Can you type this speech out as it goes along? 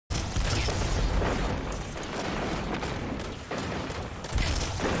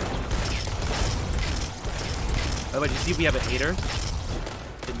By the way, do you see we have a hater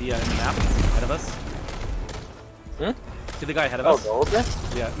in the map ahead of us? Hmm? See the guy ahead of us? Oh, the ogre?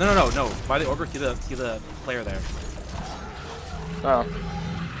 Yeah. No. By the ogre, see the player there. Oh.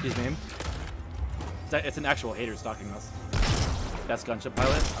 See his name? It's an actual hater stalking us. Best gunship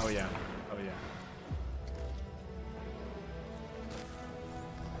pilot? Oh yeah. Oh yeah.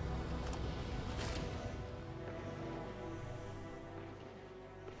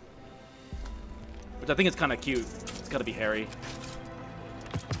 Which I think is kind of cute. It's gotta be hairy.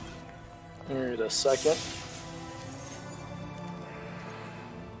 Give it a second.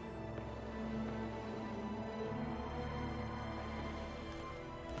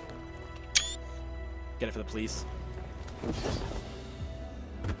 Get it for the police.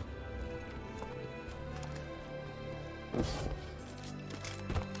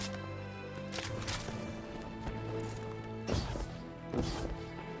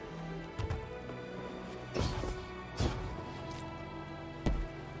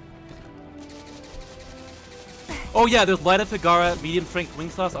 Oh yeah, there's light up Figara, medium strength wing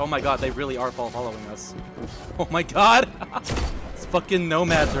sauce. Oh my god, they really are following us. Oh my god! These fucking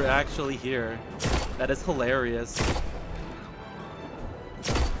nomads are actually here. That is hilarious.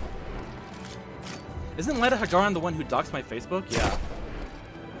 Isn't Leda Hagaran the one who doxed my Facebook? Yeah.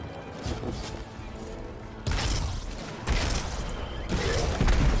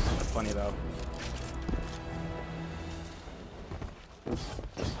 That's funny though.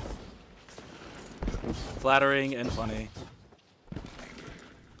 Flattering and funny.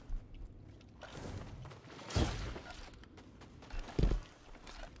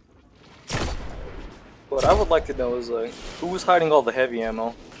 What I would like to know is who was hiding all the heavy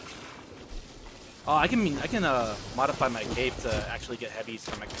ammo? Oh, I can modify my cape to actually get heavies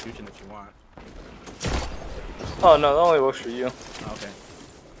from execution if you want. Oh no, that only works for you. Oh, okay.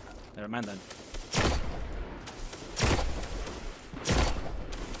 Never mind then.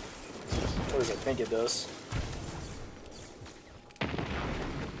 What does it think it does?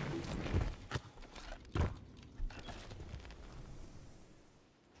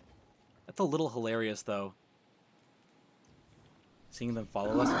 That's a little hilarious though. Seeing them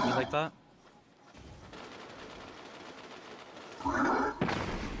follow us with me like that. I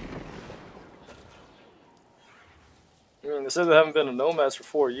mean, they said they haven't been a nomads for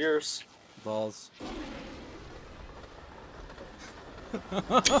 4 years. Balls.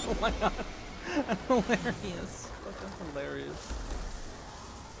 Oh my god. That's hilarious. That's hilarious.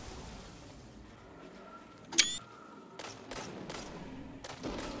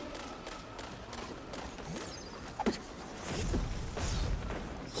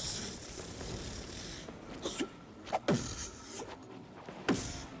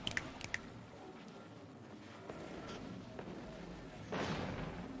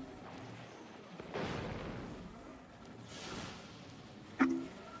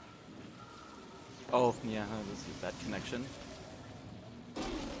 Oh, yeah, this is a bad connection.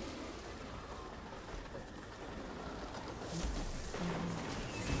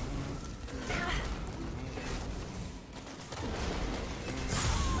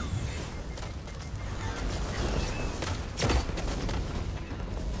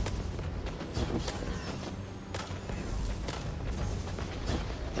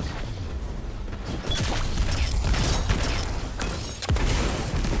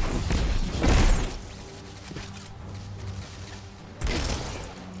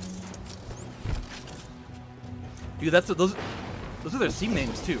 Dude, that's those are their Steam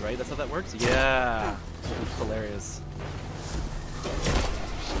names too, right? That's how that works? Yeah. It's hilarious.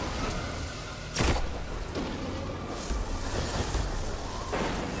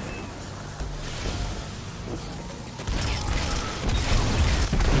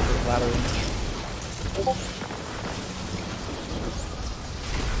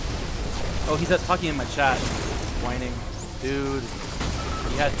 Oh, he's talking in my chat, whining. Dude,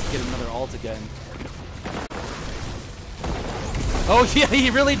 he had to get another ult again. Oh yeah, he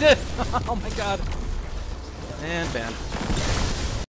really did! Oh my god. And ban.